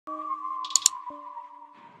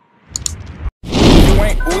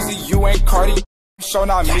Uzi, you ain't Cardi, show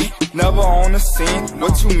not me. Never on the scene,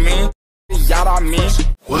 what you mean? Yacht I mean.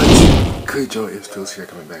 What? Good, y'all, it's Phil's here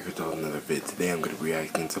coming back with y'all another vid. Today I'm going to be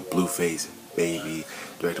reacting to Blueface, Baby,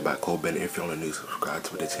 directed by Cole Bennett. If you're on the news, subscribe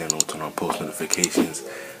to the channel, turn on post notifications,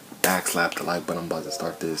 backslap the like button. I'm about to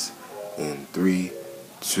start this in 3,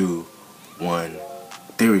 2, 1.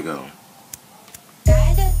 There we go.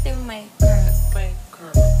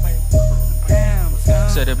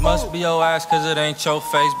 Said it must be your ass cause it ain't your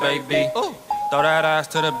face, baby. Throw that ass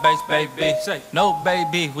to the base, baby. No,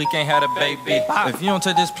 baby, we can't have a baby. If you don't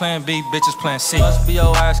take this plan B, bitches plan C. Must be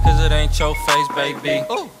your ass cause it ain't your face, baby.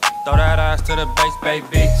 Throw that ass to the base,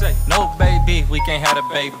 baby. No, baby, we can't have a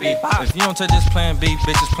baby. If you don't take this plan B,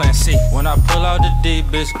 bitches plan C. When I pull out the D,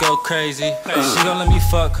 bitch go crazy. She gon' let me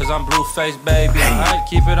fuck cause I'm Blueface, baby. I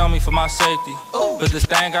keep it on me for my safety. But this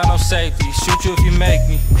thing got no safety. Shoot you if you make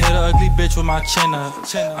me. Hit a ugly bitch with my chin up.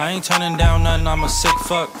 I ain't turning down nothing, I'm a sick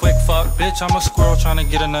fuck, quick fuck. Bitch, I'm a squirrel tryna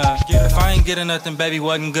get enough. If I ain't getting nothing, baby,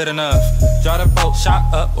 wasn't good enough. Drive the boat,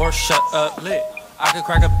 shot up or shut up. Lit. I could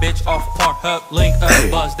crack a bitch off Pornhub, link up,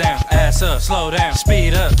 buzz down, ass up, slow down,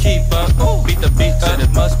 speed up, keep up, beat the beat up. Said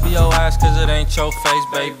it must be your ass cause it ain't your face,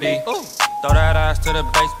 baby. Throw that ass to the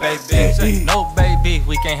base, baby. No, baby,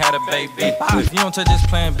 we can't have a baby. If you don't take this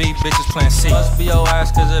plan B, bitches plan C. Must be your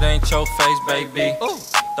ass cause it ain't your face, baby.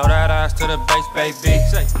 Throw that ass to the base,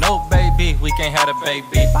 baby. No, baby, we can't have a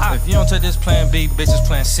baby. If you don't take this plan B, bitches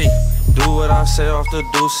plan C. Do what I say off the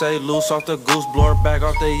do, say loose off the goose, blow her back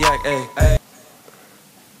off the yak, ayy.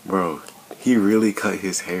 Bro, he really cut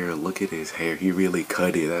his hair. Look at his hair. He really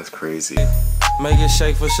cut it. That's crazy. Make it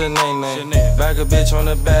shake for Shanae. Back a bitch on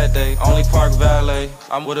a bad day. Only park valet.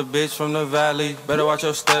 I'm with a bitch from the valley. Better watch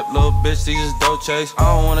your step, little bitch. These is dope chase. I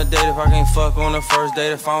don't wanna date if I can't fuck on the first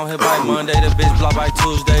date. If I don't hit by Monday, the bitch block by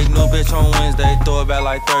Tuesday. New bitch on Wednesday. Throw it back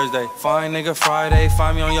like Thursday. Fine nigga Friday.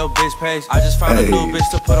 Find me on your bitch page. I just found a new bitch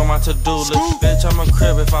to put on my to-do list. Bitch, I'm a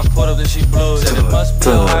crib. If I put up, then she blew it. It must be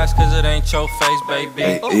your ass cause it ain't your face,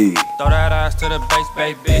 baby. Throw that ass to the base,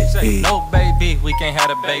 baby. No, baby, we can't have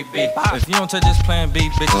a baby. If you don't take this plan B,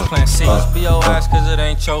 bitches plan C. Must be your ass cause it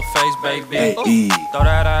ain't your face, baby. Throw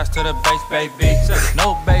that ass to the base, baby.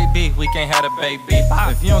 No, baby, we can't have a baby.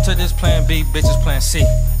 If you don't take this plan B, bitches plan C.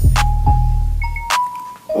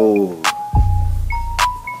 Oh.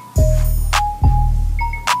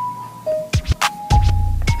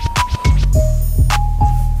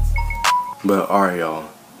 But alright, y'all.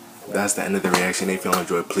 That's the end of the reaction. If y'all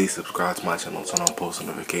enjoyed, please subscribe to my channel, turn on post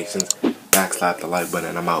notifications, backslap the like button,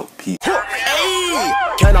 and I'm out. Peace. Hey!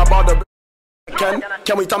 Can I bother?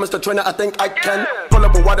 Can we Thomas the trainer? I think I can. Pull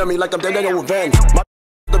up and water me like I'm dead in revenge. My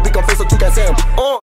the big on face so you can say